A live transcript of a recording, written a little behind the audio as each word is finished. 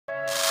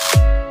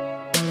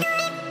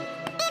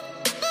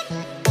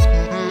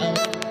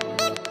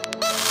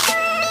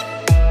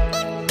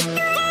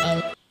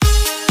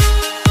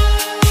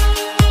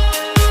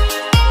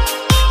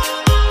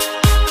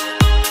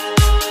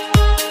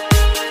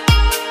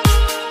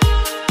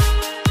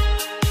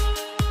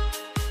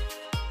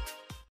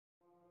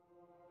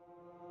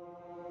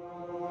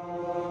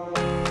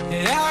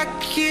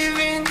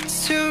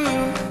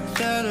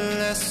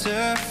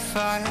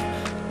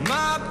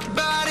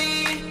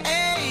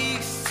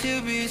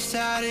to be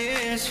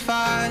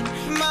satisfied.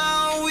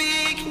 My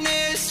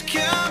weakness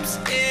comes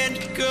and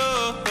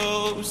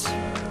goes.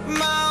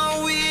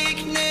 My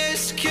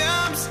weakness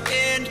comes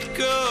and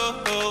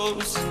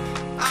goes.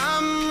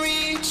 I'm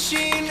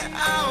reaching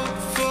out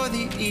for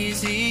the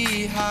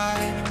easy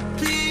high.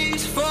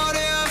 Please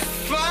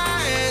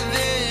fortify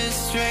this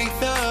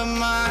strength of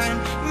mine.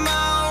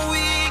 My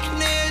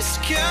weakness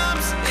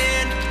comes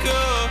and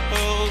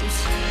goes.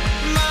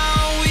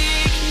 My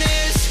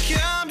weakness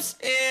comes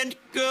and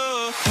goes.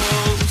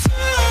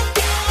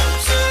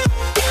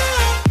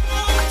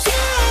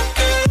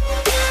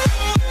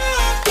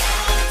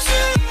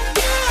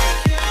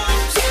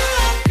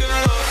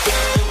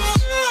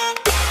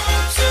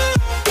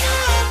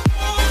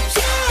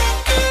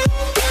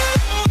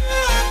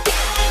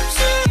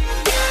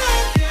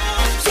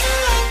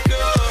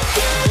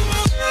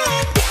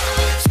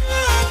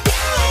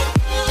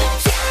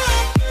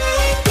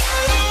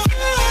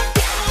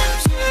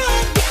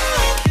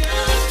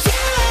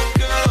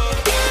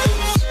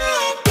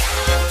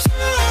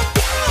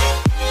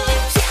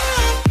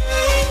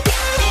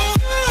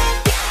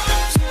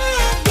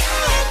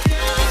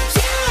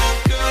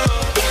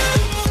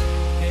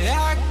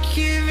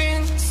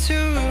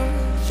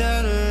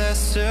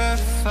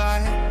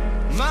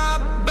 My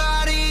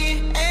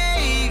body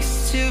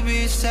aches to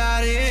be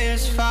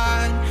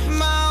satisfied.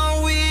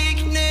 My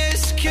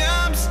weakness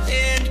comes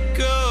and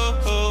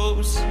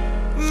goes.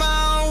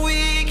 My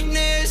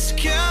weakness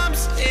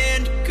comes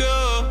and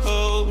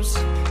goes.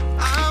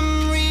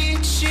 I'm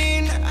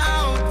reaching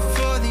out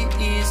for the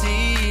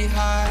easy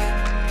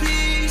high.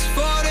 Please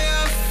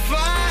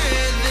fortify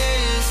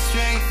this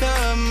strength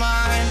of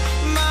mine.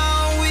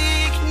 My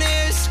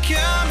weakness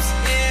comes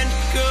and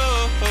goes.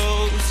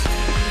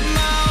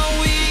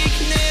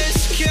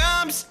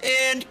 Comes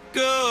and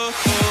goes.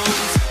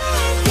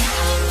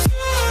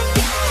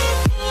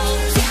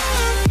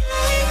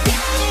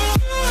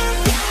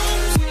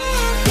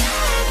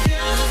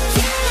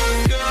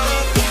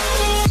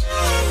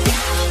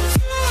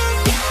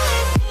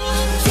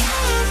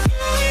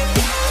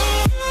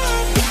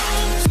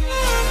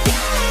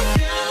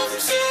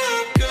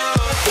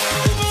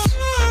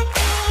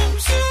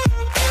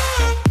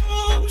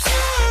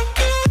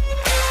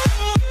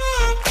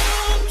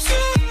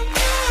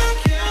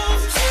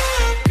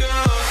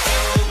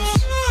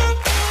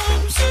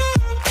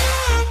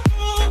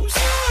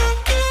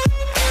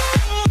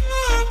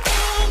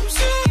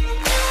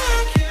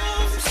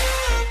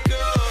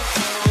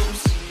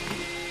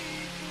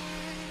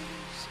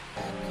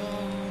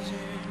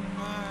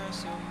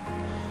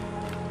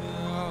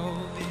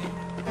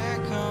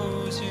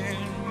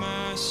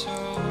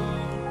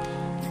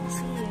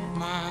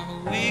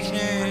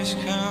 Weakness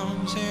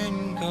comes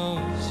and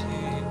goes,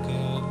 it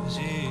goes,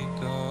 it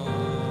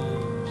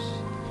goes.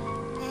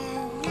 My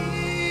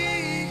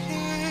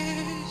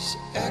weakness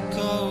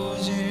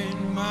echoes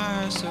in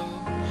my soul.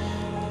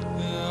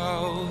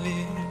 Oh,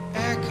 it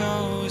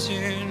echoes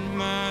in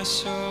my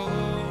soul.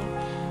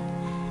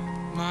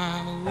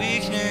 My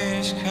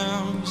weakness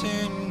comes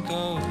and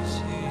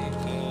goes, it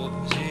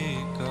goes,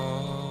 it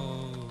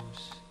goes.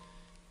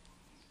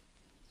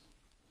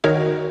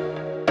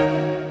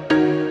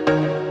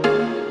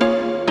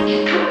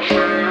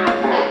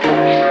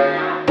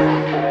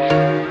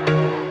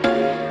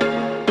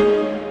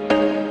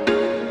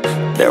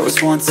 There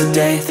was once a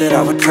day that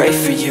I would pray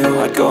for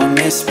you. I'd go and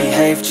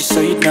misbehave just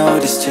so you'd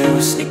notice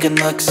too. Sneaking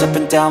looks up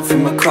and down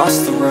from across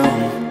the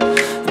room.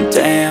 And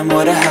damn,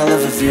 what a hell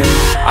of a view.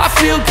 I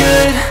feel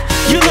good,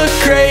 you look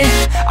great,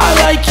 I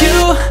like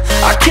you,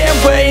 I can't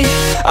wait.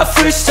 A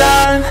first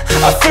time,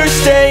 a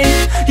first date.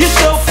 You're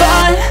so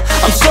fine,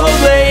 I'm so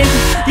late.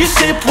 You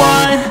sip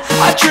wine,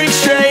 I drink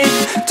straight.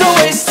 Don't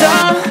waste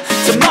time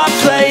to my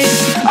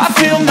place. I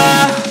feel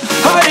my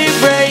heart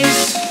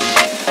erase.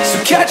 So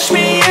catch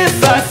me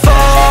if I fall.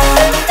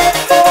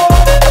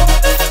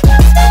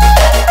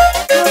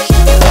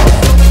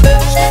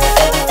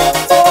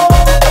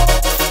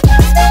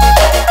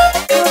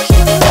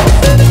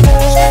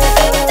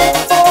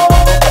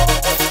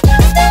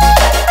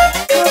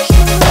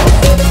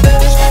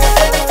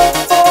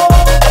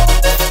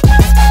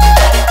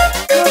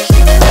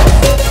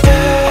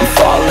 I'm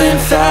falling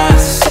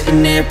fast,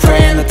 sitting here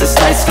praying that this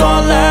night's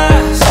gonna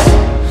last.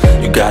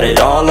 You got it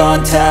all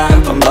on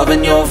tap, I'm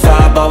loving your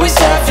vibe, always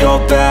have your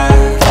back.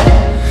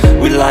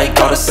 We like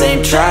all the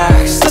same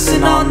tracks,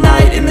 listen all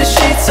night in the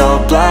sheets all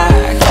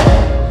black.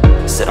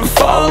 Said I'm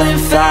falling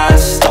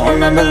fast, don't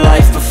remember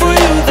life before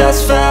you,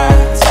 that's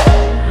fact.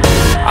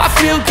 I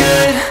feel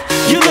good,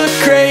 you look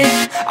great,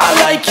 I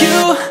like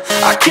you,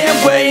 I can't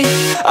wait.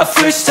 A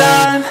first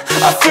time,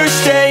 a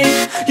first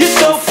date. You're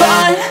so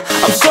fine,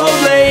 I'm so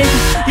late.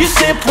 You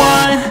sip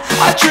wine,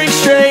 I drink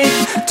straight.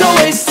 Don't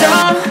waste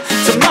time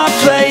to my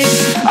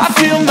place. I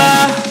feel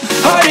my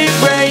heart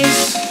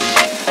erase.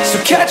 So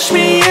catch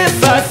me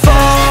if I fall.